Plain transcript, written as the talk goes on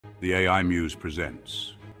the AI Muse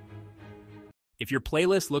presents. If your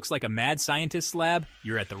playlist looks like a mad scientist's lab,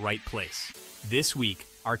 you're at the right place. This week,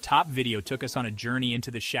 our top video took us on a journey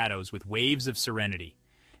into the shadows with waves of serenity.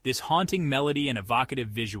 This haunting melody and evocative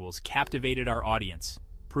visuals captivated our audience,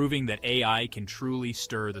 proving that AI can truly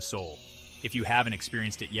stir the soul. If you haven't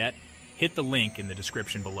experienced it yet, hit the link in the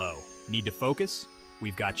description below. Need to focus?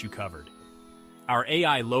 We've got you covered. Our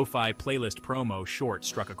AI Lofi playlist promo short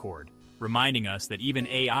struck a chord, reminding us that even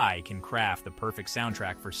AI can craft the perfect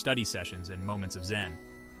soundtrack for study sessions and moments of zen.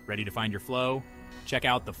 Ready to find your flow? Check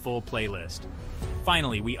out the full playlist.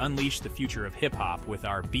 Finally, we unleashed the future of hip-hop with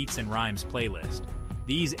our Beats and Rhymes playlist.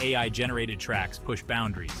 These AI-generated tracks push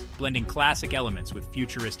boundaries, blending classic elements with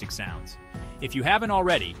futuristic sounds. If you haven't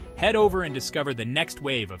already, head over and discover the next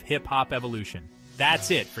wave of hip-hop evolution.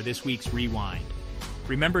 That's it for this week's Rewind.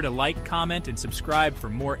 Remember to like, comment, and subscribe for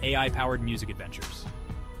more AI-powered music adventures.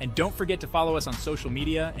 And don't forget to follow us on social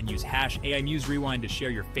media and use #AIMuseRewind to share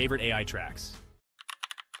your favorite AI tracks.